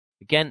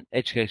Again,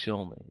 education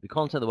only. The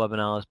content of the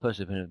webinar is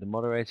personal opinion of the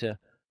moderator,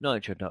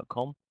 not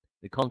intrade.com.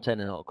 The content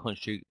does not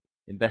constitute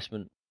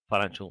investment,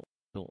 financial,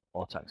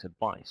 or tax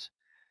advice.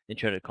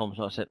 Intrade.com is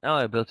not set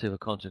liability of a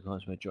content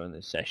consumer during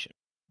this session.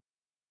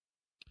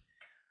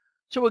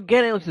 So we're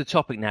getting onto the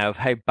topic now of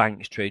how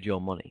banks trade your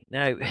money.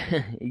 Now,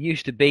 it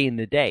used to be in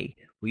the day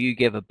where you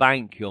give a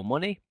bank your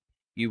money,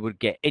 you would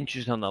get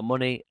interest on that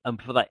money,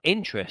 and for that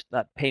interest,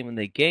 that payment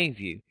they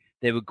gave you,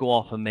 they would go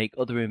off and make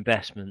other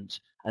investments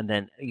and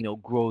then,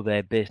 grow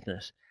their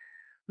business.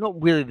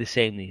 Not really the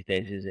same these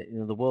days, is it?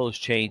 The world's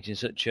changed in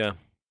such a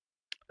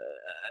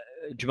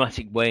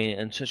dramatic way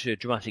and such a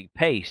dramatic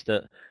pace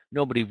that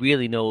nobody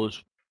really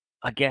knows,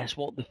 I guess,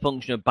 what the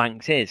function of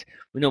banks is.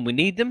 We know we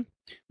need them.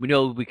 We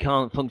know we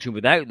can't function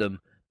without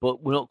them,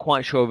 but we're not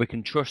quite sure we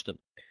can trust them.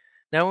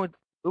 Now, when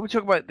we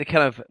talk about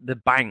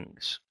the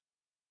banks,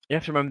 you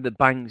have to remember that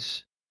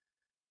banks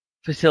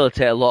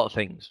facilitate a lot of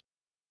things.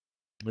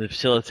 They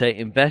facilitate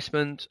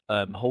investment,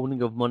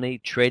 holding of money,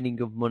 trading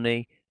of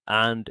money,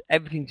 and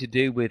everything to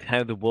do with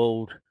how the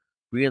world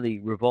really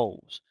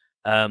revolves.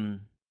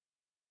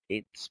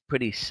 It's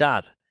pretty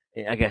sad,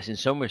 I guess, in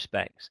some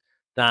respects,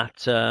 that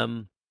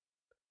the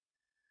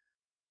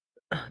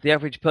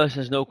average person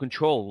has no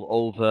control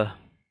over,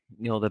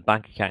 their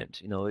bank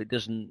account. It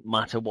doesn't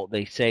matter what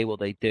they say, what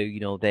they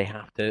do. They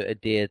have to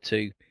adhere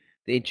to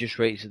the interest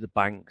rates that the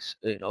banks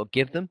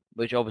give them,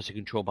 which are obviously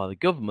controlled by the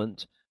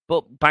government.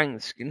 But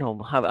banks,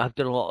 have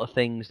done a lot of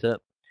things that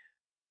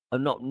are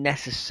not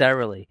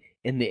necessarily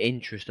in the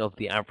interest of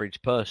the average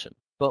person.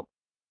 But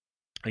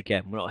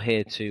again, we're not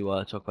here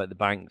to talk about the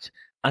banks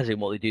as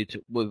in what they do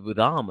with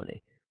our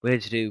money. We're here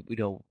to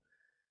do,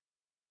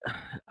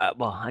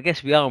 well, I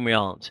guess we are and we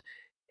aren't.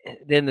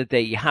 At the end of the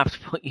day, you have to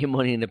put your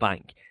money in the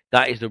bank.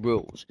 That is the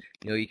rules.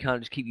 You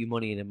can't just keep your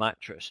money in a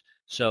mattress.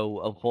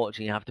 So,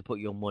 unfortunately, you have to put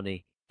your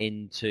money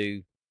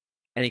into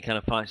any kind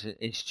of financial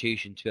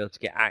institution to be able to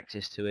get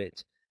access to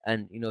it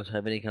and, to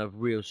have any kind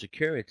of real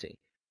security.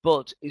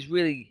 But it's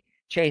really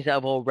changed out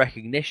of all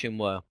recognition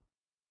where,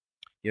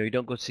 you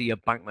don't go to see your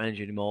bank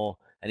manager anymore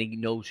and he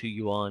knows who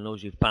you are,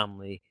 knows your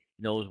family,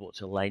 knows what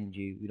to lend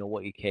you,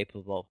 what you're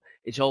capable of.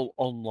 It's all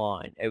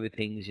online.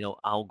 Everything's,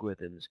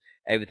 algorithms.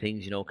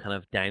 Everything's, kind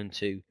of down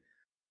to,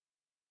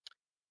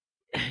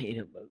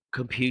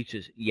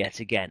 computers yet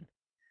again.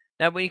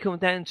 Now, when you come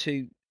down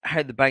to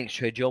how the banks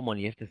trade your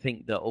money, you have to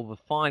think that over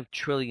 $5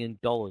 trillion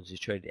is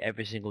traded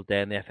every single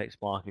day in the FX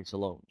markets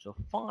alone. So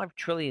 $5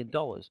 trillion,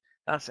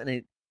 that's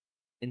an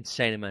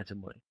insane amount of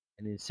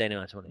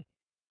money.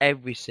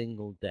 Every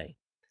single day.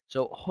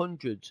 So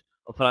hundreds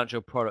of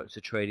financial products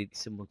are traded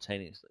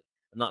simultaneously.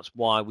 And that's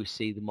why we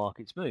see the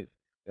markets move.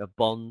 We have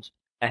bonds,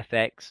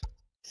 FX,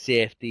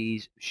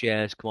 CFDs,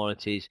 shares,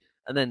 commodities,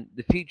 and then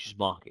the futures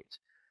markets.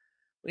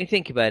 When you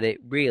think about it,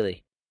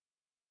 really,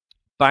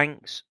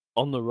 banks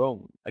on their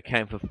own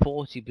account for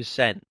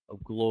 40%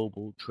 of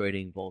global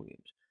trading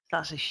volumes.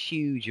 That's a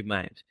huge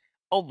amount.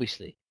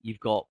 Obviously, you've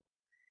got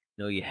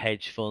your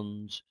hedge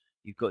funds,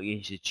 you've got your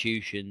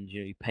institutions,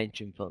 your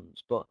pension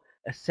funds, but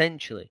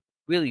essentially,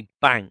 really,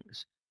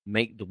 banks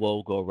make the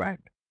world go round.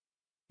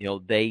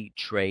 They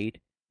trade,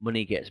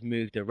 money gets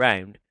moved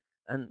around,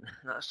 and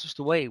that's just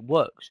the way it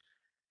works.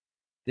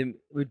 The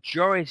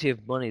majority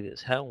of money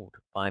that's held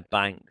by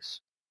banks,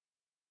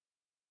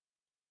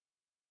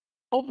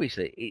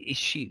 obviously,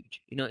 it's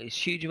huge.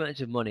 It's huge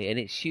amounts of money, and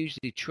it's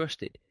hugely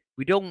trusted.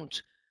 I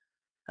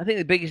think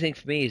the biggest thing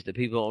for me is that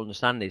people don't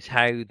understand is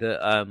how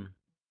that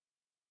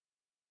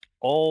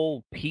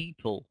all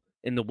people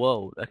in the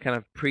world are kind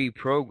of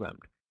pre-programmed.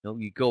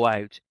 You go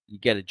out, you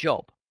get a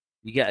job.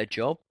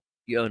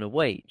 You earn a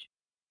wage.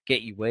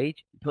 Get your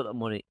wage, you put that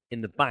money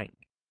in the bank.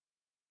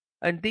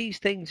 And these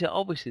things are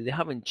obviously, they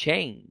haven't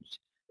changed,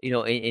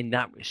 in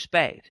that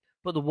respect.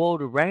 But the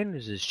world around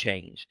us has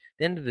changed. At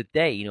the end of the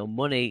day,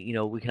 money,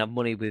 we can have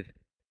money with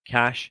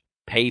cash,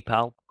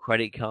 PayPal,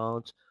 credit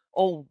cards,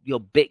 all your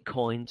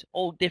bitcoins,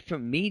 all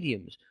different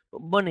mediums.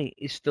 But money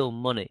is still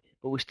money.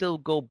 But we still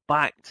go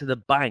back to the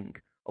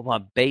bank of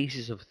our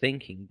basis of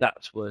thinking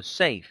that's where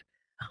safe.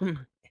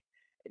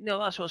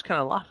 That's what's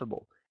kind of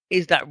laughable.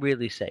 Is that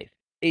really safe?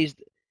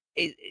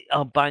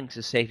 Are banks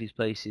the safest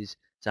places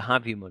to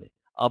have your money?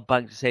 Are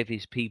banks the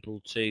safest people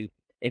to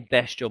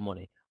invest your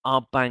money?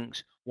 Are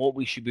banks what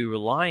we should be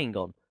relying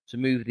on to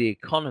move the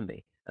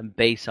economy and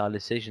base our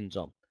decisions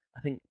on? I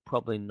think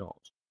probably not.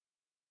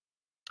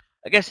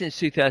 I guess since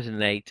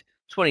 2008,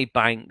 20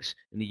 banks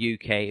in the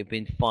UK have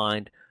been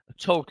fined a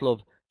total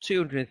of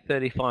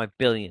 235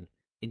 billion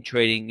in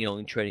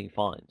trading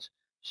fines.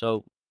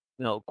 So,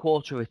 a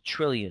quarter of a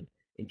trillion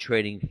in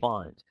trading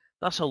fines.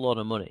 That's a lot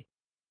of money.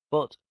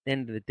 But at the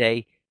end of the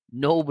day,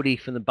 nobody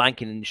from the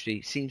banking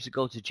industry seems to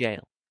go to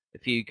jail. A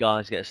few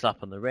guys get a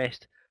slap on the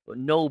wrist, but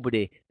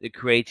nobody that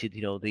created,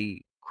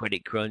 the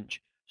credit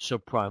crunch,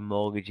 subprime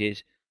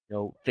mortgages,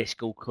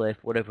 fiscal cliff,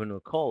 whatever you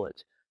want to call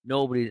it,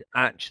 nobody's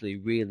actually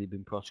really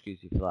been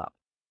prosecuted for that.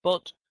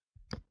 But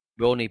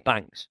we all need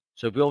banks.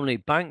 So if we all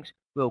need banks,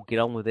 we'll get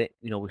on with it.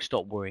 We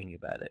stop worrying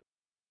about it.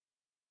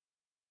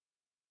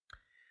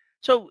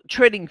 So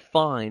trading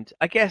fines,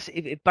 I guess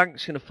if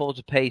banks can afford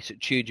to pay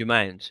such huge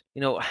amounts,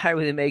 how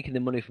are they making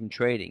the money from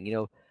trading?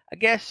 I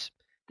guess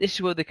this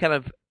is where the kind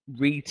of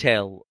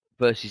retail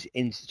versus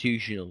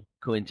institutional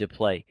come into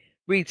play.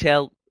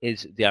 Retail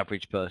is the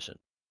average person.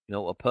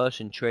 A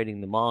person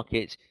trading the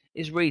markets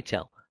is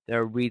retail.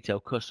 They're a retail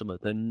customer.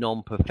 They're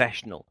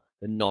non-professional.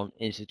 They're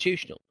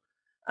non-institutional.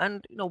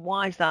 And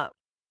why is that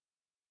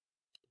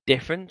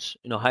difference?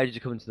 How does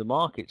it come into the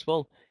markets?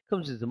 Well, it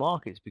comes into the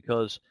markets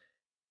because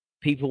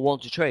people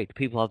want to trade.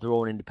 People have their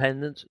own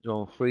independence, their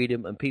own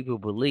freedom, and people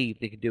believe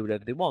they can do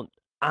whatever they want,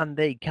 and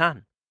they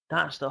can.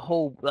 That's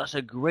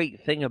a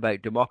great thing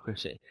about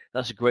democracy.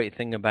 That's a great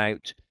thing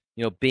about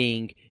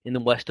being in the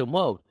Western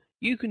world.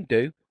 You can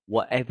do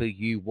whatever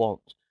you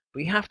want,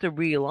 but you have to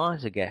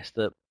realize, I guess,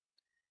 that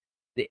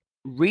the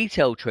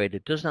retail trader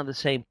doesn't have the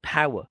same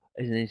power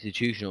as an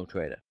institutional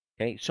trader.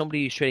 Okay,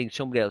 somebody who's trading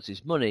somebody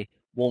else's money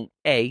won't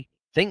A,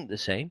 think the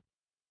same,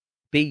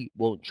 B,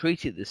 won't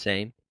treat it the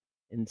same,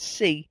 and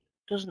C,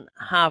 doesn't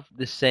have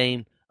the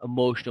same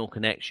emotional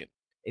connection.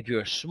 If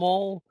you're a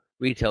small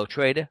retail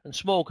trader, and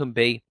small can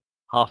be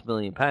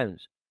 £500,000,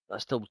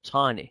 that's still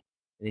tiny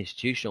in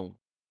institutional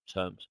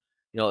terms.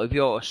 If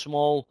you're a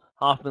small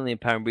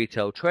 £500,000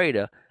 retail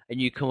trader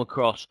and you come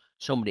across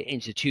somebody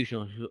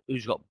institutional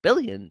who's got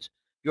billions,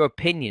 your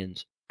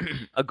opinions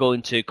are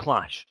going to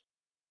clash.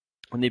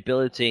 And the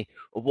ability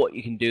of what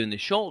you can do in the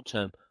short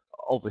term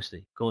are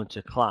obviously going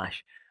to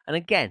clash. And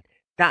again,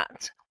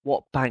 that's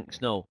what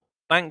banks know.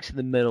 Banks are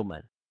the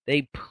middlemen.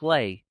 They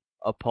play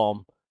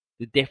upon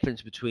the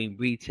difference between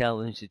retail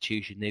and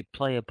institution. They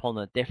play upon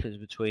the difference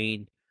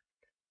between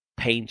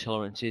pain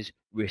tolerances,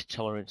 risk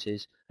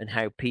tolerances, and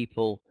how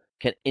people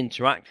can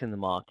interact in the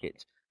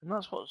market. And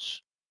that's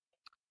what's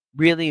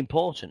really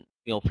important,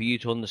 for you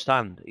to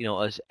understand.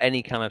 As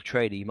any kind of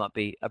trader, you might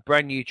be a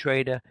brand new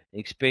trader, an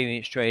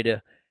experienced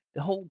trader.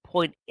 The whole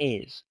point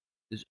is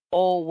there's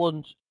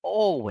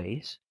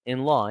always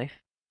in life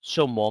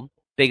someone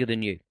bigger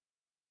than you,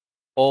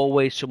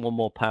 always someone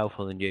more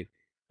powerful than you.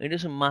 And it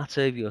doesn't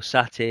matter if you're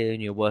sat here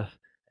and you're worth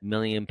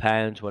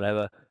 £1,000,000,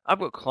 whatever. I've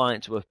got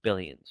clients worth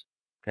billions,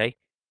 okay,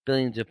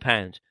 billions of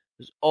pounds.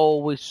 There's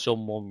always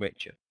someone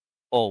richer,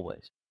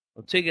 always.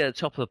 Until you get at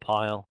the top of the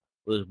pile,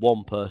 there's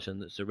one person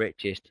that's the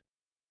richest.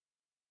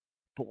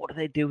 But what do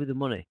they do with the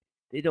money?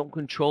 They don't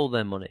control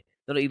their money.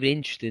 They're not even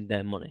interested in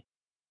their money,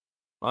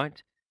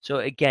 right? So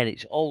again,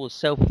 it's all a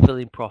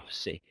self-fulfilling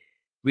prophecy.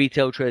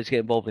 Retail traders get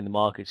involved in the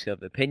markets to have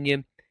an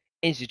opinion.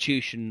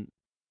 Institution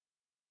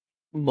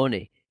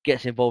money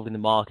gets involved in the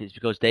markets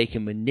because they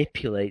can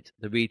manipulate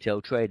the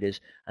retail traders,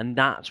 and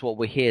that's what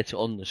we're here to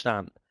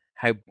understand.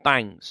 How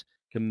banks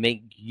can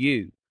make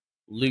you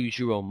lose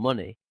your own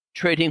money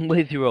trading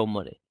with your own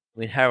money. I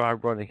mean, how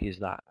ironic is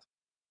that?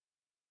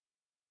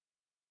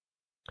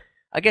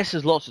 I guess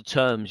there's lots of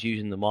terms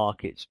used in the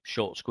markets: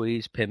 short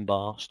squeeze, pin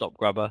bar, stop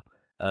grabber,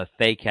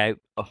 fake out,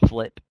 a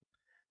flip.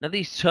 Now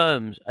these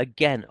terms,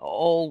 again, are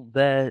all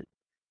there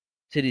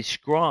to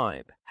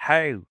describe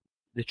how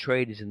the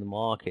traders in the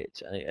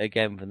market,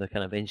 again from the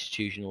kind of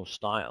institutional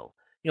style,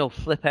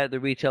 flip out the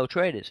retail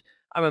traders.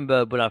 I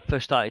remember when I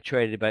first started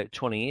trading about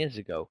 20 years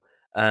ago,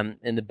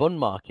 in the bond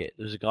market,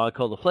 there was a guy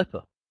called the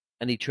Flipper,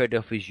 and he traded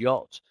off his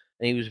yacht,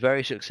 and he was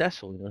very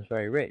successful. He was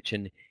very rich,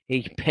 and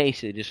he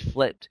basically just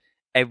flipped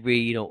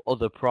every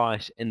other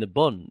price in the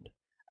bond,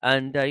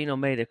 and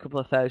made a couple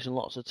of thousand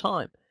lots of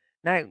time.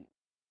 Now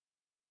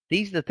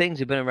these are the things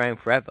that have been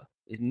around forever.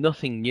 There's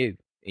nothing new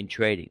in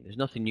trading. There's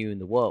nothing new in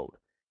the world.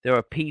 There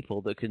are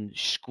people that can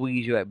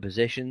squeeze you out of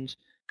positions,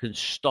 can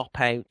stop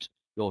out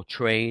your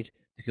trade,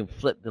 that can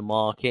flip the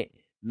market,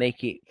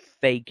 make it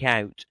fake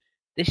out.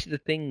 These are the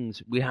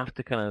things we have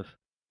to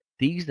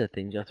these are the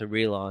things you have to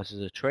realize as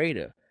a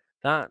trader.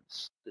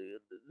 That's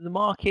the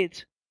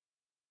market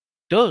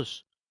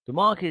does. The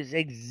markets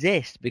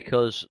exist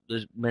because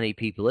there's many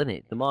people in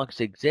it. The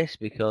markets exist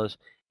because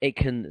it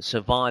can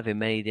survive in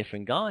many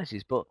different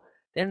guises. But at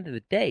the end of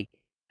the day,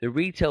 the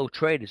retail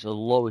traders are the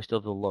lowest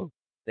of the low.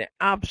 The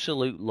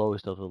absolute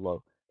lowest of the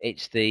low.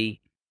 It's the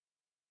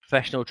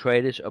professional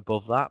traders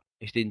above that.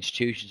 It's the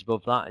institutions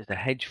above that. It's the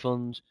hedge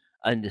funds,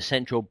 and the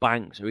central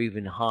banks are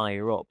even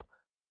higher up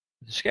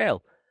the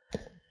scale.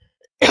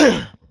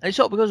 And it's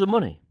all because of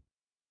money.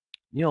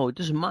 It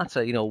doesn't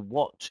matter,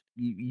 what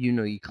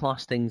you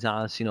class things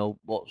as,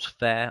 what's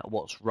fair,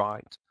 what's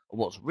right, or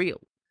what's real.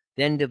 At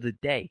the end of the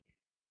day,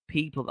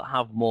 people that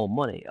have more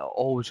money are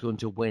always going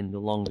to win the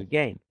longer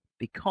game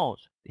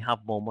because they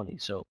have more money.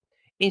 So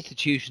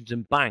institutions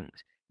and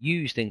banks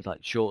use things like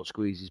short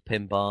squeezes,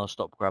 pin bars,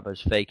 stop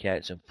grabbers, fake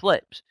outs, and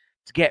flips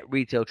to get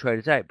retail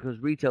traders out, because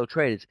retail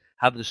traders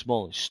have the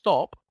smallest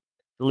stop,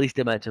 the least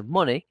amount of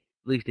money,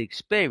 the least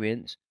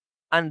experience,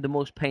 and the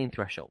most pain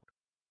threshold.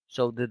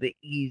 So they're the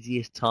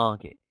easiest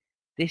target.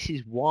 This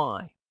is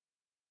why,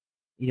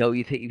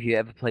 you think if you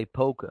ever play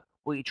poker,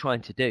 what are you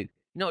trying to do?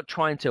 You're not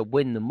trying to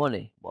win the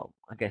money. Well,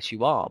 I guess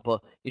you are,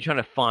 but you're trying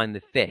to find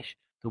the fish,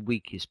 the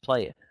weakest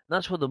player. And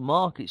that's what the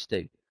markets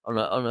do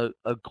on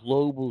a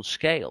global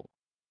scale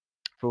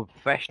from a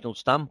professional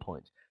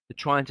standpoint. They're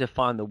trying to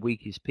find the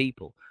weakest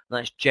people. And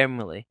that's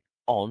generally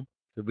on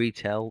the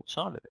retail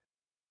side of it.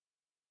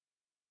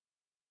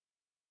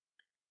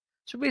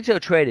 So retail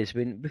traders, I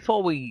mean,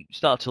 before we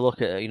start to look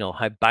at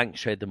how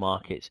banks trade the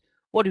markets,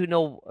 what do we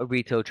know a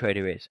retail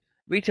trader is?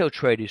 Retail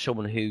trader is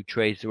someone who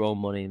trades their own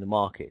money in the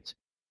market.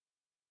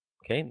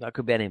 Okay, that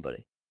could be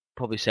anybody.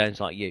 Probably sounds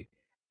like you.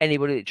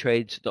 Anybody that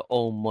trades their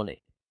own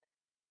money.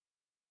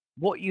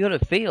 What you're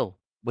gonna feel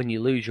when you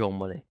lose your own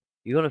money?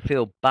 You're gonna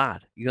feel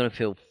bad. You're gonna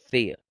feel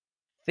fear.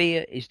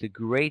 Fear is the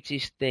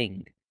greatest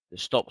thing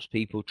that stops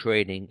people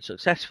trading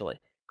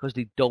successfully because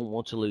they don't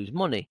want to lose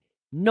money.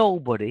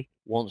 Nobody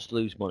wants to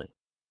lose money.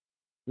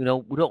 We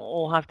don't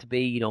all have to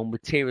be,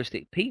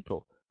 materialistic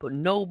people, but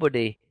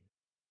nobody,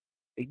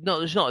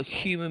 there's not a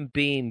human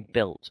being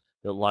built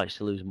that likes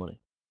to lose money.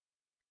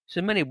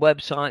 So many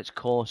websites,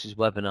 courses,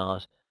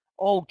 webinars,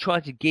 all try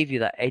to give you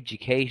that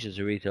education as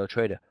a retail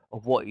trader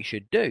of what you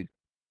should do.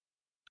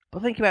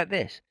 But think about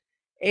this.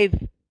 If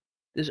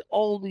there's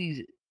all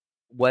these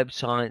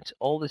websites,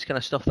 all this kind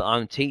of stuff that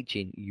I'm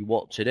teaching you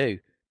what to do,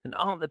 then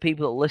aren't the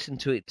people that listen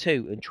to it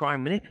too and try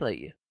and manipulate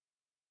you?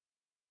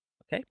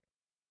 Okay?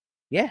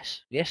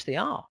 Yes, they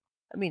are.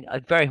 I mean, I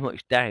very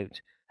much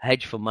doubt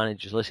hedge fund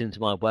managers listening to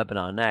my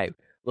webinar now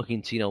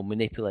looking to,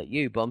 manipulate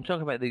you. But I'm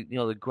talking about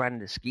the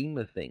grander scheme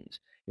of things,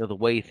 the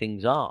way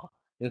things are.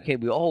 Okay,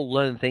 we all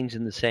learn things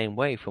in the same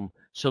way from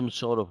some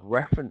sort of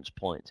reference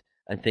point,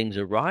 and things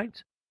are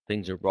right,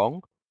 things are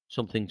wrong,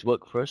 some things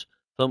work for us,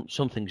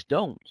 some things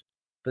don't.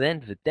 But at the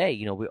end of the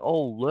day, we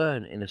all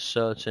learn in a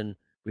certain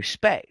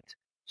respect.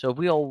 So if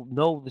we all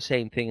know the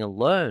same thing and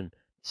learn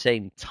the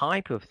same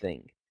type of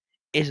thing,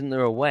 isn't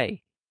there a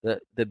way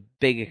that the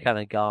bigger kind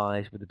of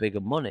guys with the bigger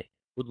money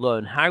would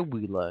learn how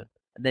we learn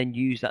and then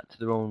use that to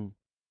their own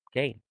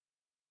gain?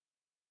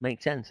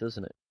 Makes sense,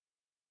 doesn't it?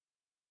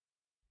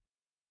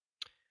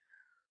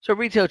 So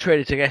retail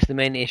traders, I guess the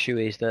main issue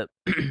is that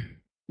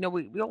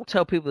we all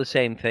tell people the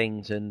same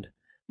things, and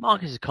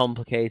markets are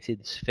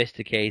complicated,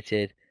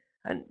 sophisticated,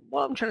 and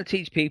what I'm trying to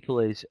teach people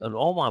is, on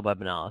all my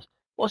webinars,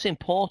 what's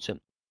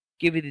important,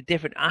 give you the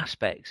different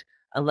aspects,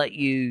 and let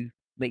you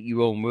make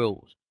your own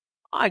rules.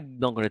 I'm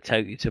not going to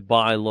tell you to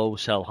buy low,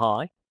 sell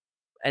high.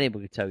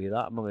 Anybody can tell you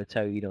that. I'm not going to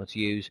tell you, to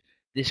use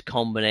this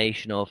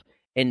combination of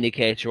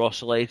indicator,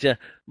 oscillator.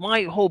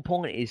 My whole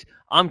point is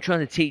I'm trying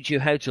to teach you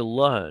how to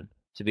learn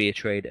to be a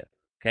trader.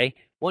 Okay?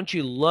 Once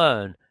you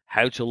learn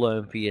how to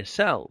learn for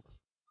yourself,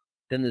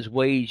 then there's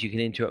ways you can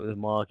interact with the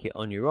market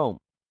on your own.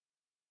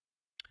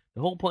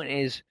 The whole point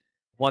is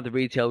why the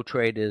retail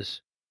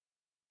traders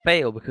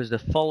fail, because they're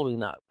following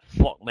that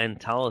flock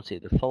mentality.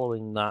 They're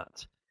following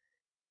that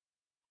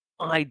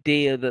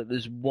idea that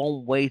there's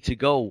one way to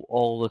go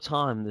all the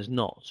time. There's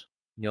not.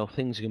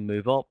 Things can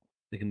move up,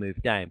 they can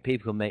move down.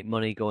 People can make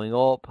money going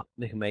up,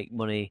 they can make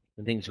money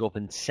when things go up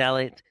and sell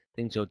it.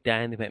 Things go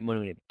down, they make money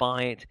when they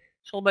buy it.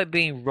 It's all about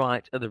being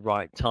right at the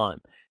right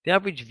time. The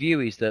average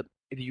view is that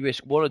if you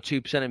risk 1 or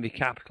 2% of your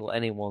capital at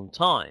any one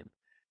time,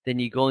 then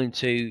you're going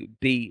to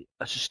be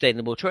a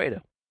sustainable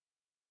trader.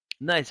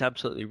 And that is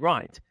absolutely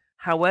right.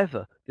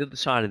 However, the other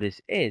side of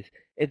this is,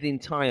 if the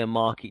entire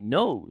market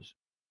knows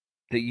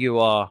that you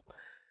are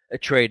a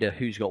trader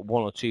who's got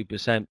 1 or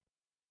 2%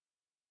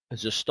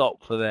 as a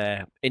stock for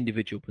their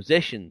individual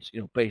positions,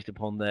 based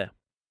upon their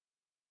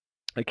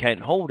account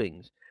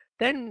holdings,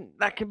 then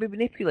that can be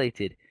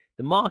manipulated.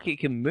 The market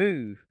can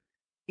move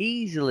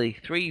easily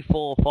 3,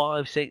 4,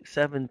 5, 6,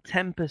 7,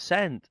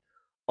 10%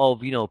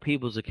 of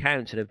people's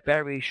accounts in a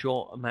very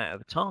short amount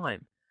of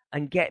time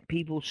and get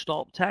people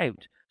stopped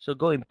out. So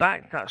going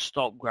back to that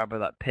stop grabber,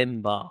 that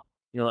pin bar,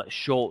 that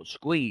short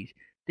squeeze,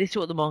 this is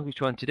what the market's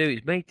trying to do.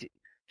 It's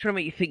trying to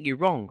make you think you're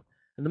wrong.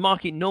 And the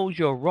market knows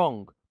you're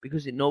wrong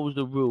because it knows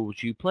the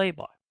rules you play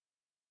by.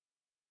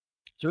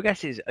 So I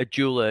guess it's a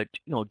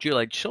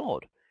dual-edged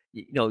sword.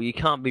 You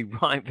can't be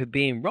right for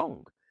being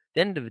wrong. At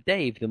the end of the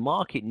day, if the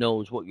market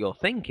knows what you're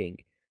thinking,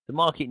 the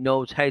market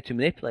knows how to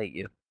manipulate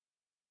you.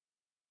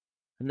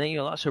 And then,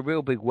 that's a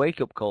real big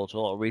wake-up call to a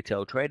lot of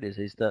retail traders,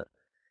 is that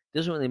it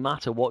doesn't really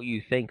matter what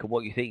you think or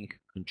what you think you can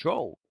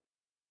control.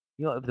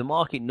 If the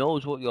market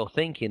knows what you're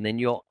thinking, then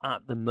you're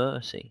at the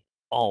mercy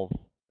of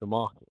the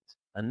market.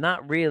 And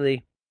that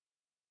really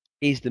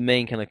is the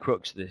main kind of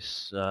crux of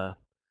this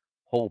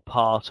whole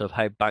part of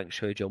how banks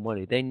trade your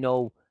money. They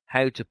know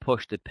how to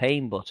push the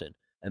pain button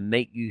and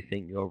make you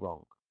think you're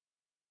wrong.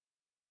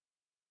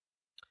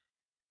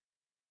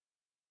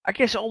 I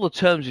guess all the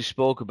terms we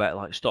spoke about,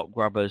 like stock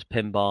grabbers,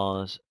 pin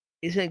bars,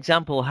 is an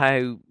example of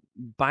how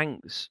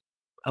banks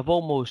have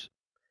almost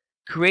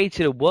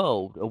created a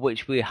world of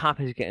which we're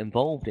happy to get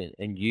involved in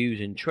and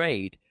use and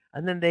trade,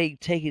 and then they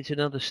take it to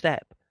another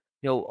step.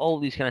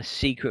 All these kind of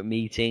secret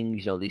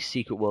meetings, these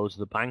secret worlds of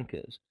the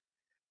bankers,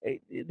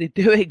 they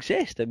do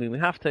exist. I mean, we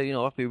have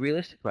to be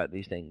realistic about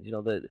these things.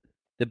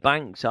 The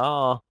banks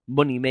are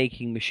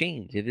money-making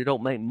machines. If they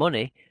don't make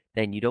money,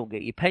 then you don't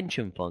get your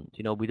pension fund.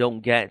 We don't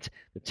get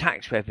the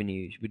tax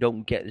revenues. We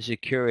don't get the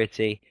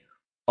security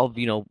of,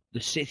 the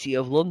city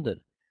of London.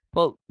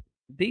 But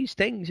these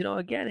things,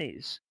 again,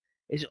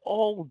 it's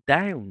all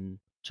down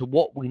to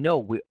what we know.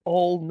 We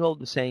all know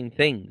the same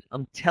things.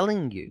 I'm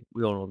telling you,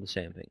 we all know the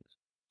same things.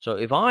 So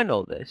if I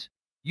know this,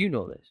 you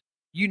know this.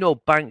 You know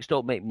banks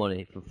don't make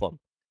money for fun.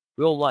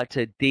 We all like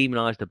to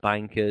demonize the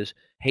bankers,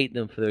 hate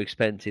them for their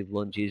expensive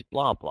lunches,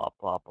 blah, blah,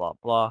 blah, blah,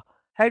 blah.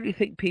 How do you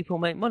think people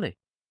make money?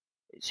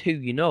 It's who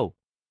you know,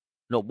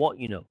 not what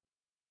you know.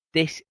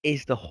 This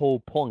is the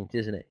whole point,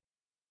 isn't it?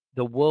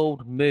 The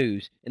world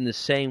moves in the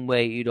same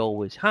way it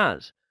always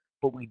has,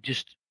 but we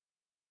just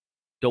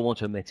don't want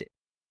to admit it,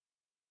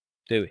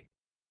 do we?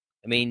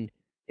 I mean,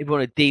 if you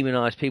want to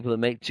demonize people that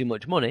make too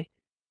much money,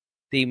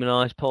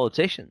 demonize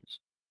politicians.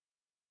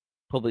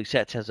 Public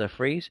sector has a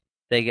freeze,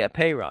 they get a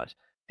pay rise.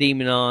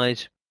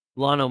 Demonize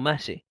Lionel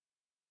Messi,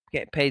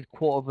 get paid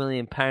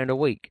 £250,000 a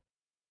week,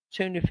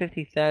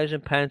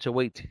 £250,000 a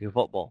week to play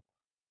football.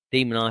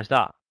 Demonize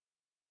that. At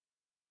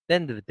the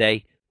end of the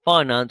day,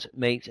 finance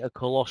makes a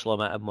colossal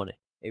amount of money.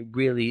 It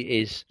really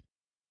is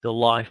the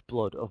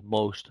lifeblood of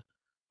most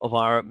of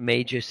our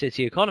major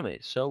city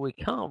economies. So we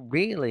can't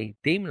really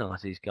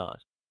demonize these guys.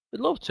 We'd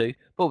love to,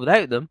 but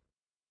without them,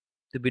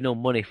 there'd be no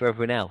money for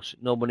everyone else.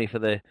 No money for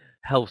the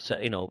health, the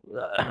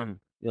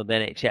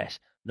NHS.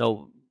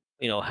 No,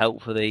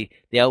 help for the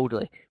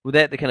elderly.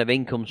 Without the kind of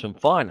incomes from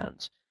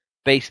finance,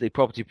 basically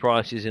property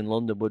prices in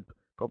London would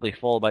probably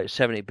fall about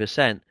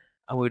 70%,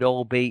 and we'd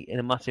all be in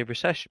a massive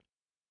recession.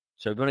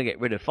 So if we want to get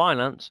rid of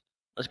finance,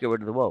 let's get rid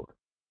of the world.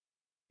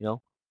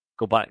 Go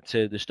back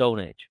to the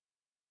Stone Age.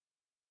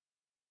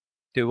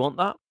 Do we want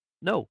that?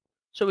 No.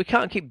 So we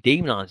can't keep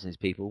demonizing these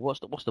people. What's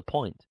the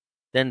point? At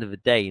the end of the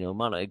day, I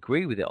might not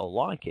agree with it or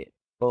like it,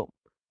 but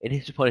it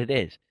is what it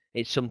is.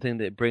 It's something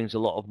that brings a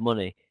lot of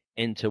money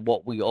into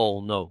what we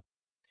all know.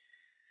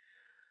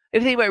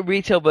 If you think about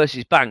retail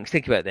versus banks,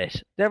 think about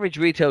this. The average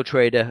retail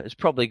trader has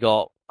probably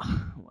got,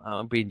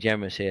 I'm being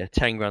generous here,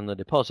 10 grand on the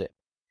deposit.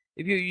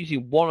 If you're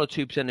using 1 or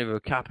 2% of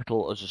your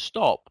capital as a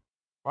stop,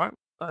 right,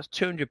 that's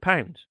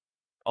 £200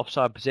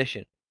 offside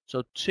position.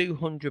 So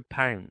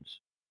 £200.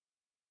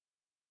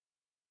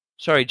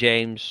 Sorry,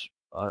 James,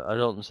 I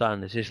don't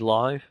understand. Is this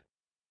live?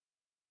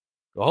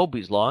 I hope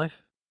it's live.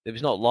 If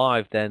it's not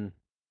live, then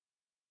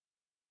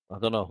I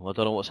don't know. I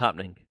don't know what's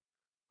happening.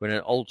 We're in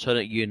an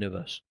alternate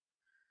universe.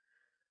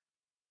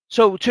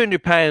 So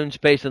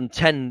 £200 based on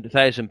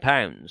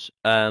 £10,000.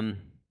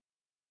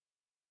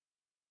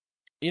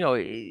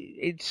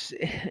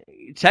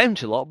 It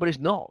sounds a lot, but it's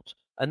not.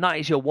 And that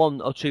is your 1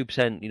 or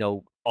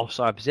 2%,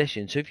 offside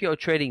position. So if you're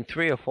trading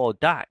 3 or 4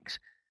 DAX,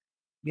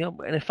 in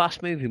a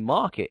fast-moving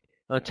market,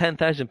 on a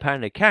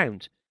 £10,000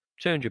 account,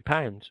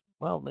 £200,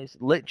 well, it's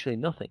literally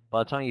nothing.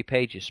 By the time you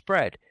paid your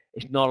spread,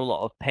 it's not a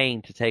lot of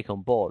pain to take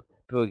on board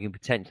before you can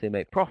potentially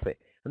make profit.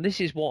 And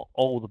this is what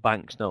all the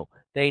banks know.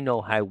 They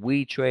know how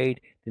we trade.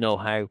 They know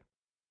how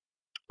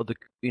other,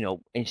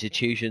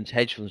 institutions,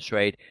 hedge funds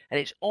trade. And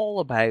it's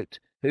all about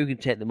who can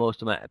take the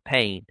most amount of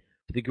pain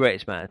for the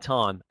greatest amount of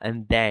time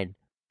and then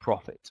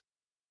profit.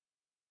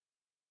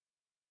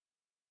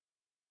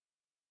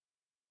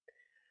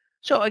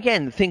 So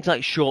again, things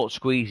like short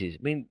squeezes. I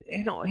mean,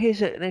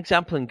 here's an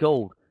example in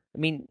gold. I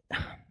mean,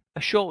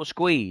 a short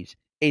squeeze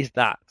is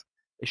that.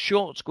 A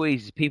short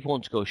squeeze is people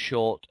want to go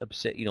short a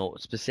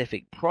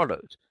specific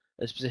product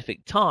at a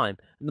specific time,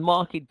 and the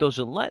market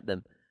doesn't let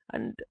them.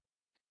 And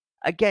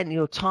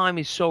again, time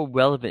is so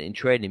relevant in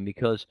trading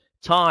because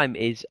time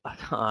is,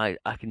 I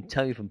can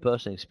tell you from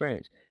personal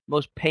experience, the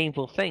most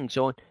painful thing.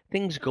 So when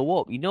things go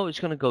up, it's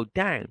going to go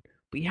down,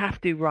 but you have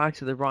to right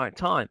at the right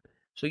time.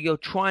 So you're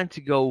trying to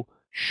go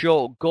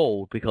short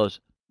gold because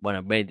when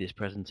I made this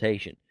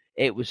presentation,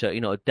 it was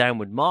a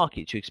downward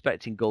market. So you're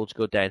expecting gold to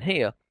go down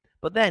here,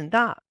 but then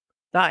that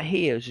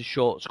here is a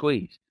short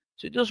squeeze.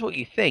 So it does what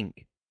you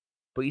think,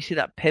 but you see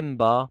that pin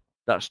bar,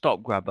 that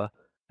stop grabber,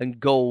 and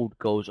gold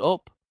goes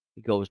up,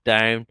 it goes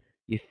down.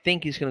 You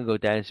think it's going to go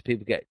down, so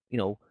people get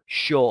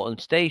short and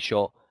stay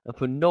short, and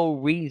for no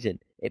reason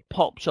it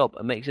pops up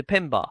and makes a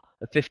pin bar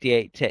of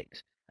 58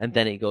 ticks, and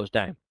then it goes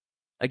down.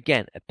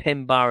 Again, a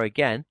pin bar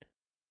again,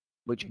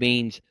 which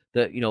means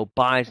that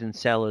buyers and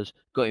sellers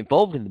got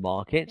involved in the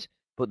market,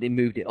 but they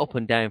moved it up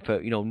and down for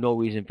no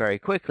reason very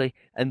quickly,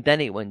 and then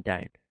it went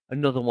down.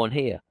 Another one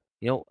here,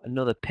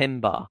 another pin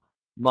bar.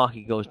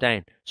 Market goes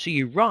down. So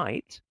you're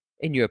right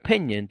in your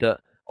opinion that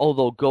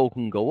although gold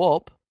can go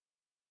up,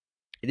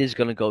 it is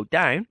going to go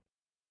down,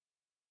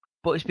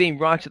 but it's being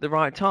right at the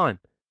right time.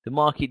 The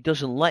market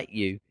doesn't let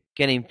you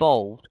get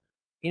involved,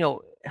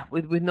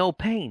 with no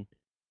pain.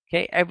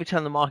 Okay, every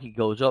time the market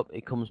goes up,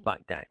 it comes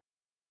back down.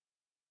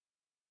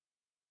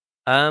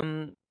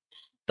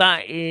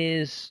 That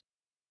is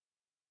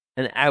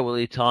an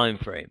hourly time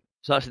frame.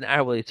 So that's an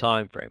hourly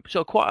time frame.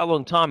 So quite a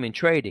long time in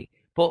trading.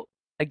 But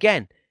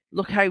again,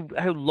 look how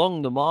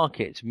long the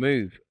markets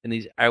move in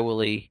these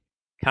hourly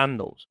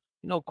candles.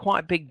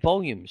 Quite big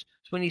volumes.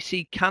 So when you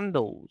see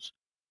candles,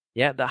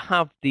 that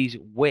have these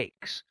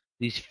wicks,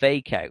 these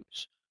fake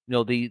outs,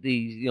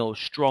 these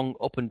strong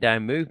up and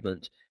down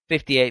movements,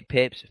 58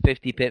 pips,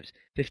 50 pips,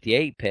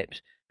 58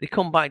 pips, they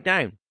come back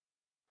down.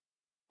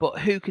 But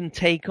who can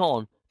take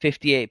on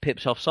 58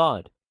 pips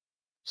offside,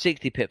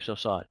 60 pips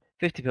offside,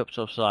 50 pips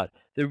offside.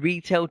 The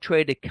retail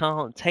trader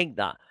can't take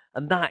that.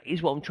 And that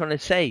is what I'm trying to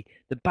say.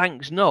 The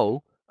banks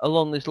know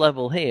along this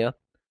level here,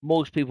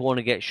 most people want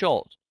to get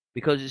short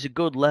because it's a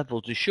good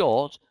level to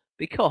short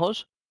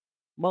because,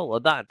 well,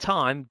 at that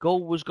time,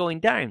 gold was going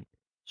down.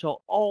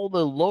 So all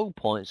the low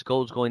points,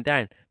 gold's going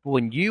down. But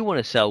when you want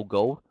to sell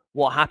gold,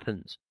 what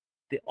happens?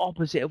 The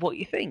opposite of what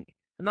you think.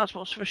 And that's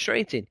what's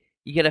frustrating.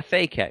 You get a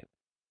fake out.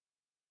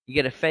 You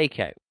get a fake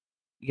out.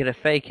 You get a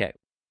fake out.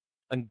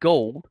 And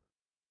gold,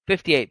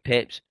 58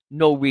 pips,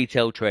 no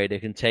retail trader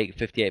can take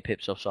 58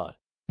 pips offside,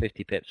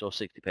 50 pips or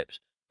 60 pips.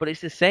 But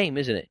it's the same,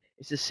 isn't it?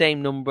 It's the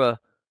same number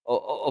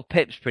of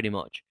pips pretty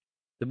much.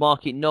 The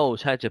market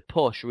knows how to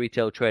push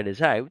retail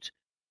traders out.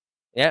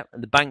 Yeah,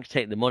 and the banks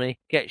take the money,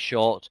 get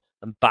short,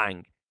 and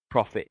bang,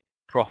 profit,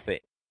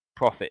 profit,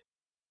 profit.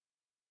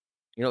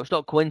 You know, it's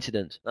not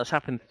coincidence. That's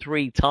happened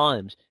 3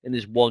 times in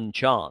this one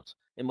chart.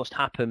 It must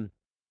happen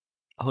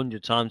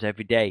 100 times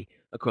every day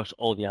across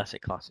all the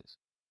asset classes.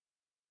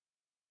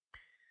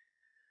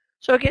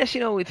 So I guess,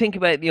 we think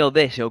about,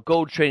 this,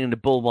 gold trading in the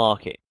bull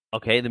market.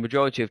 Okay, the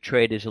majority of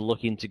traders are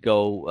looking to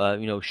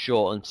go,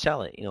 short and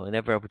sell it, in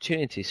every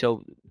opportunity.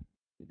 So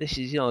this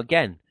is,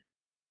 again,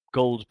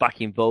 gold's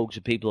back in vogue,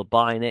 so people are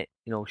buying it.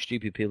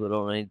 Stupid people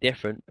don't know any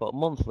different. But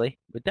monthly,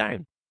 we're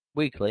down.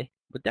 Weekly,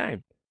 we're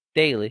down.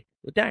 Daily,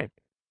 we're down.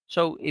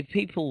 So if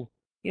people,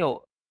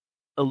 are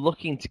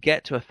looking to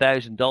get to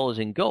 $1,000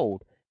 in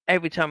gold,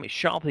 every time it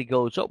sharply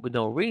goes up with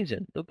no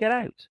reason, they'll get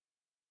out.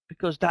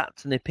 Because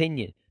that's an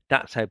opinion.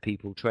 That's how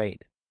people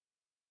trade.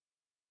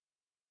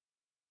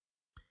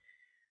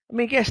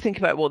 I guess think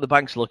about what the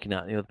bank's looking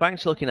at. The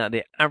bank's looking at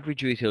the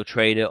average retail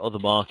trader or the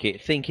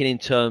market, thinking in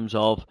terms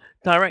of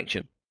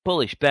direction.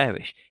 Bullish,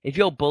 bearish. If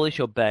you're bullish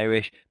or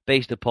bearish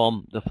based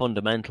upon the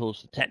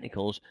fundamentals, the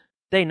technicals,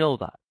 they know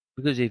that.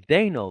 Because if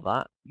they know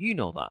that, you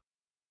know that.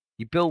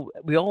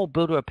 We all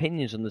build our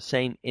opinions on the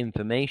same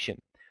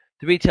information.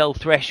 The retail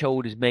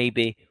threshold is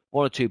maybe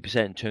 1 or 2%,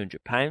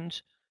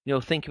 £200.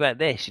 Think about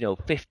this,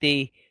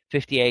 50,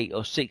 58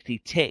 or 60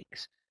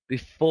 ticks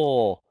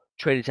before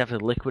traders have to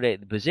liquidate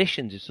the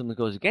positions if something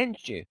goes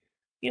against you.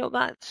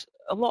 That's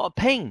a lot of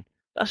pain.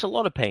 That's a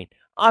lot of pain.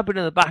 I've been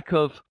in the back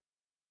of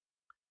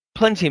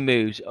plenty of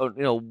moves. I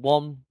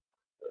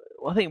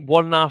think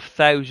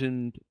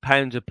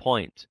 £1,500 a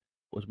point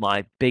was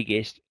my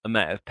biggest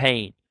amount of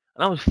pain.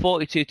 And I was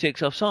 42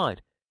 ticks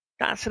offside.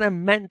 That's an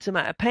immense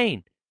amount of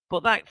pain.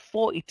 But that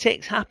 40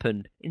 ticks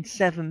happened in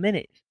 7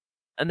 minutes.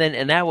 And then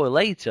an hour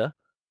later,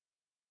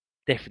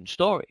 different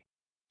story.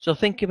 So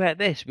think about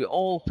this. We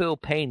all feel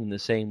pain in the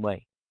same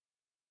way.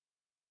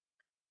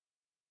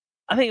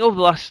 I think over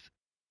the last,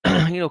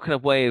 kind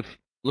of way of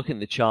looking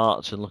at the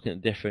charts and looking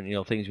at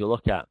different, things we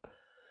look at,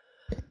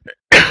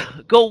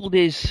 gold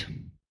is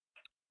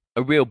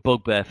a real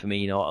bugbear for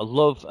me. I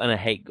love and I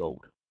hate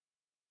gold.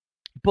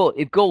 But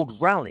if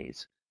gold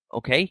rallies,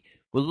 okay,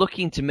 we're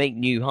looking to make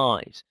new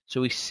highs.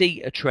 So we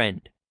see a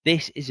trend.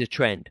 This is a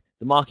trend.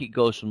 The market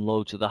goes from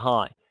low to the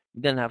high.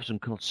 We then have some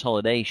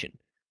consolidation.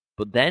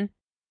 But then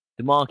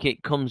the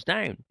market comes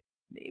down.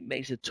 It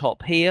makes a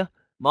top here.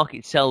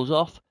 Market sells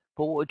off.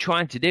 But what we're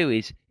trying to do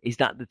is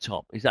that the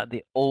top? Is that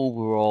the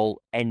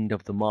overall end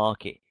of the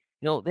market?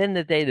 At the end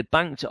of the day, the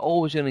banks are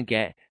always going to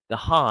get the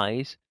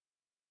highs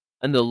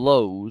and the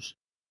lows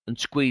and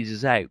squeeze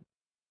us out.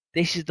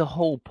 This is the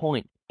whole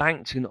point.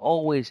 Banks can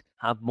always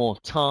have more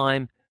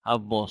time,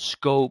 have more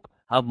scope,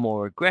 have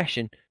more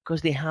aggression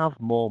because they have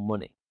more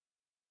money.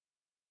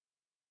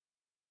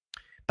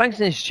 Banks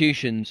and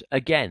institutions,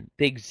 again,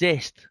 they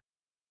exist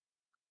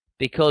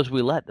because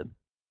we let them.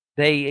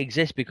 They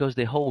exist because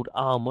they hold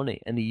our money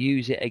and they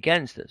use it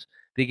against us.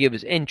 They give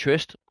us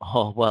interest,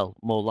 or well,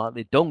 more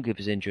likely don't give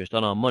us interest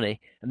on our money,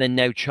 and then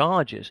now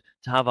charge us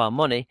to have our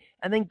money,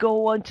 and then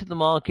go onto the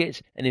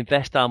markets and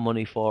invest our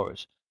money for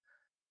us.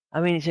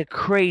 It's a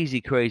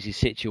crazy, crazy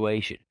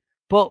situation.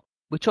 But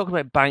we're talking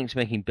about banks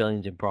making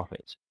billions in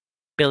profits.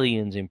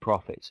 Billions in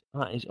profits.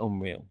 That is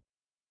unreal.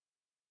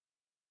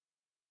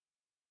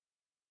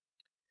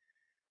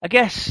 I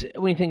guess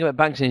when you think about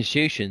banks and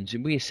institutions,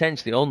 we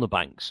essentially own the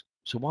banks.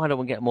 So why don't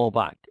we get more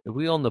back? If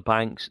we own the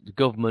banks, the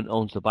government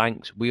owns the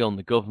banks, we own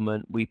the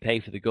government, we pay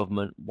for the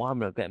government, why don't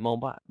we get more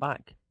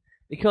back?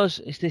 Because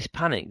it's this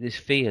panic, this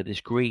fear,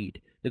 this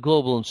greed, the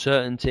global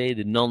uncertainty,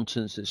 the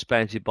nonsense that's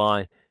spouted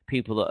by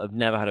people that have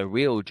never had a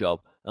real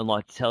job and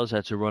like to tell us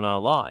how to run our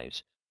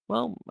lives.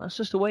 Well, that's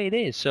just the way it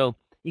is. So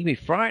you can be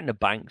frightened of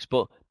banks,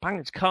 but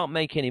banks can't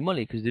make any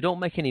money because if they don't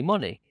make any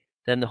money,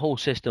 then the whole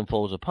system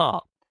falls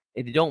apart.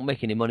 If they don't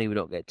make any money, we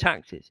don't get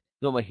taxes.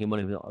 If they don't make any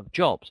money, we don't have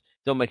jobs.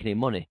 If they don't make any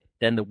money,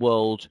 then the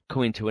world's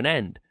coming to an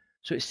end.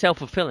 So it's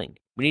self-fulfilling.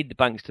 We need the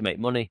banks to make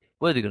money.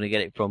 Where are they going to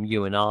get it from?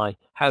 You and I.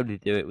 How do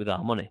they do it with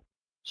our money?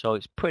 So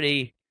it's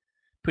pretty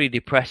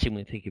depressing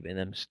when you think of it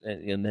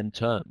in them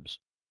terms.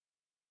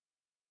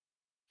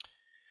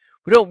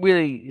 We don't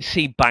really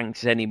see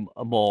banks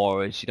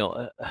anymore as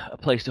a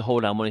place to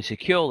hold our money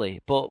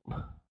securely, but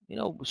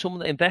someone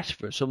that invests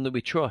for us, someone that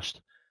we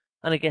trust.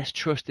 And I guess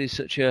trust is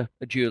such a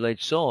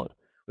dual-edged sword.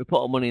 We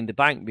put our money in the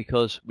bank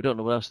because we don't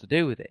know what else to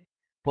do with it.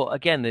 But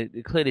again,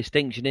 the clear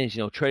distinction is,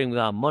 trading with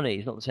our money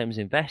is not the same as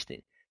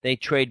investing. They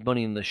trade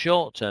money in the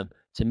short term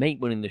to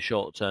make money in the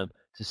short term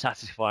to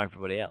satisfy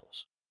everybody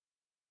else.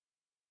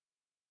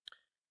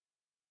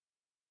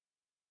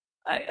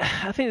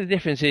 I think the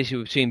difference is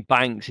between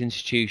banks,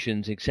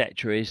 institutions,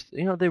 etc. is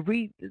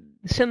they're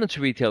similar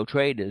to retail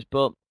traders,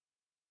 but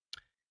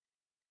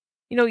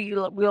we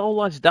all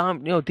like to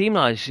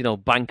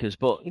demonize bankers,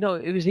 but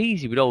it was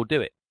easy, we'd all do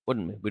it,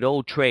 wouldn't we? We'd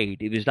all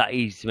trade. It was that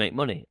easy to make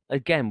money.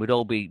 Again, we'd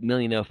all be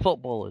millionaire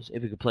footballers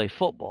if we could play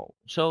football.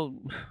 So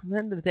at the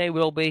end of the day,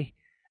 we'd all be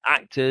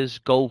actors,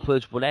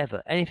 golfers,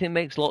 whatever. Anything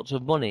that makes lots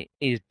of money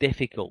is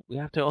difficult. We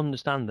have to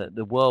understand that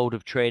the world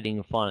of trading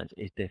and finance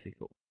is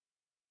difficult.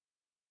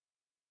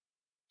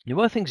 The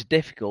one thing's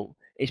difficult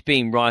is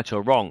being right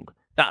or wrong.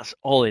 That's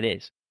all it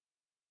is.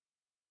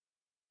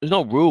 There's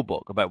no rule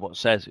book about what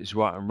says it's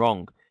right and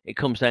wrong. It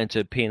comes down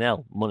to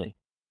P&L, money.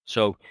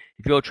 So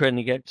if you're trading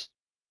against,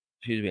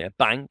 a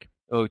bank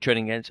or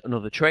trading against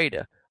another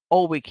trader,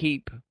 all we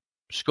keep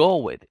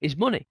score with is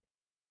money.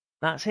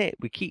 That's it.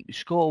 We keep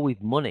score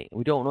with money.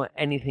 We don't know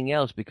anything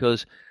else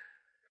because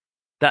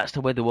that's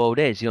the way the world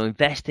is.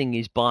 Investing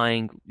is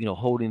buying,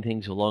 holding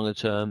things for longer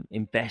term.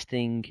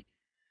 Investing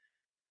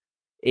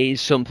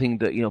is something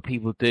that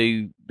people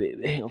do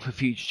for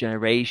future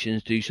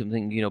generations, do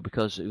something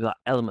because of that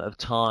element of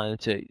time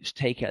to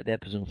take out the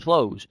ebbs and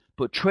flows.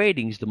 But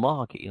trading is the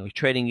market.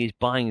 Trading is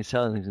buying and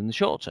selling things in the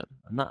short term,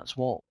 and that's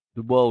what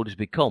the world has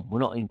become. We're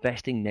not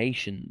investing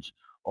nations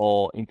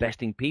or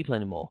investing people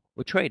anymore.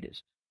 We're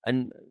traders,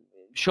 and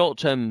short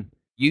term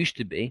used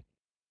to be.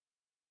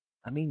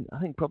 I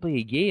think probably a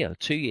year,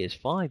 2 years,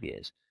 5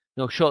 years.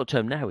 Short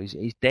term now is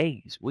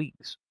days,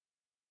 weeks.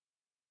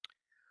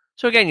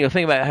 So again,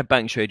 think about how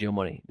banks trade your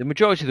money. The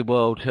majority of the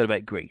world heard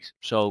about Greece.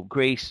 So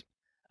Greece,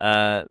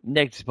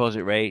 negative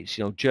deposit rates.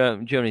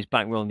 Germany's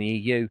bankrolling the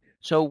EU.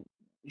 So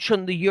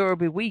shouldn't the euro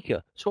be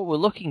weaker? So what we're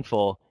looking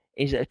for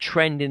is a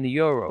trend in the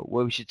euro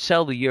where we should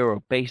sell the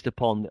euro based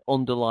upon the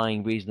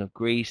underlying reason of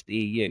Greece, the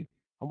EU.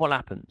 And what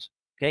happens?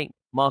 Okay,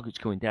 market's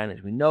going down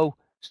as we know.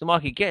 So the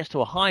market gets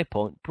to a high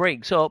point,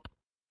 breaks up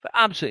for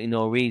absolutely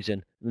no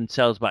reason, and then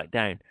sells back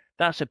down.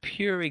 That's a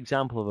pure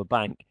example of a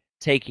bank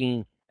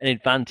taking an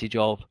advantage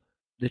of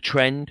the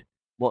trend,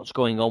 what's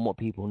going on, what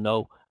people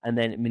know, and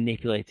then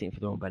manipulating it for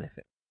their own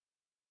benefit.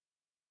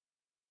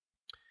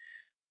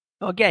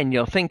 Again,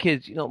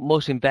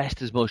 most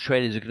investors, most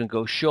traders are going to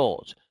go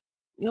short.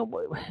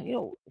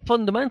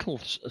 Fundamental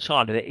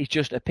side of it is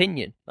just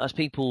opinion. That's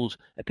people's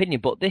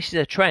opinion. But this is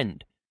a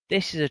trend.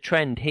 This is a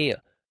trend here.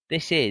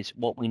 This is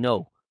what we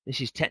know.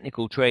 This is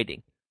technical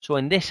trading. So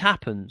when this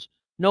happens,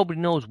 nobody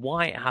knows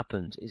why it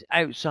happens. It's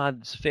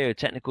outside the sphere of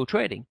technical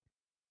trading.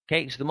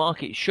 Okay, so the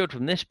market should,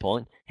 from this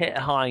point, hit a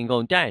high and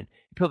go down. It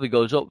probably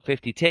goes up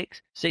 50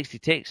 ticks, 60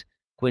 ticks,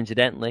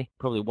 coincidentally,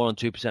 probably 1 or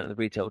 2% of the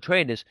retail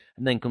traders,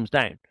 and then comes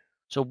down.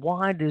 So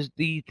why do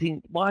you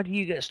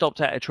get stopped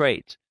out of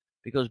trades?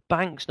 Because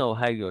banks know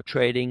how you're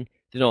trading,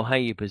 they know how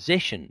you're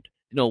positioned,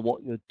 they know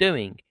what you're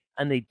doing,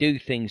 and they do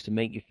things to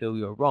make you feel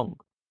you're wrong.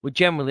 We're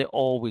generally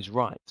always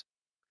right.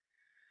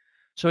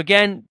 So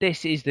again,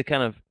 this is the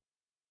kind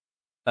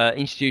of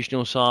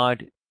institutional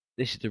side.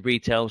 This is the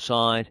retail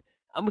side.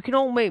 And we can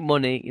all make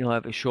money,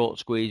 have a short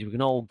squeeze. We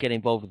can all get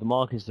involved with the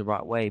markets the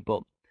right way. But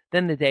at the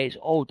end of the day, it's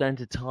all down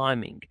to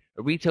timing.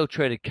 A retail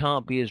trader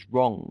can't be as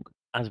wrong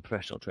as a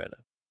professional trader.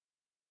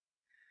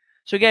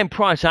 So again,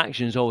 price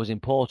action is always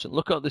important.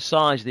 Look at the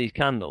size of these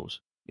candles.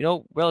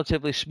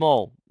 Relatively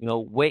small.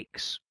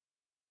 Wicks,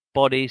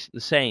 bodies, the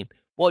same.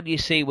 What do you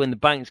see when the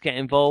banks get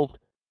involved?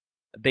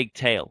 A big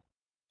tail.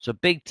 So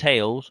big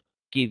tails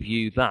give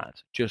you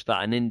that, just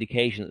that, an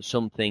indication that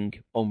something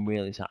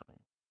unreal is happening.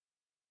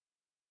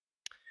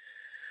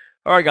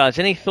 All right, guys,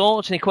 any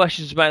thoughts, any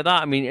questions about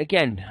that?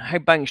 Again, how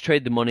banks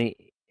trade the money,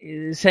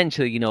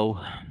 essentially,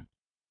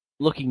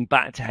 looking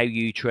back to how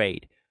you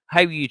trade, how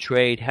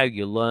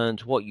you learned,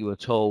 what you were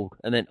told,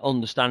 and then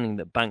understanding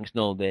that banks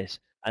know this,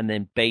 and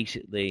then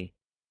basically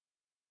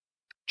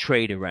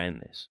trade around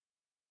this.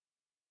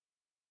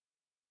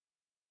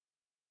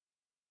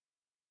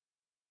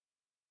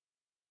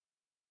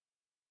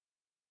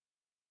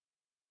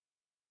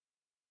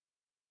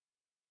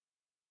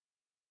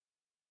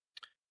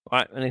 All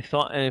right,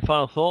 any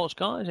final thoughts,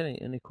 guys?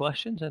 Any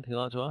questions? Anything you'd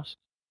like to ask?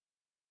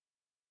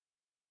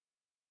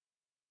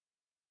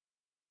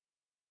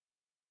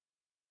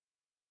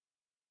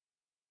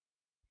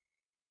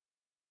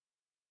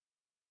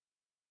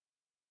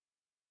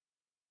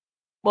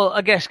 Well,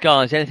 I guess,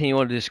 guys, anything you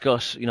want to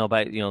discuss,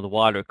 about, the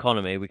wider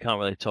economy, we can't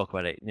really talk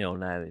about it,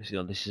 now.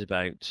 This is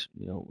about,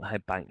 how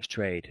banks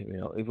trade.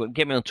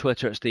 Get me on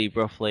Twitter at Steve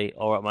Ruffley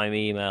or at my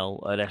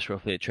email at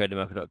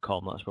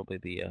sruffley@tradeamericana.com. That's probably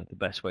the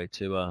best way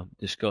to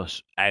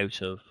discuss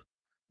out of,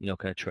 kind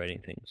of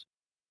trading things.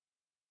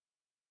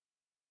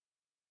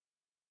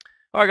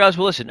 All right, guys.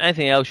 Well, listen,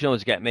 anything else, where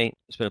to get me.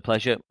 It's been a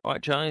pleasure. All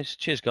right, guys.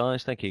 Cheers,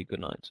 guys. Thank you. Good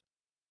night.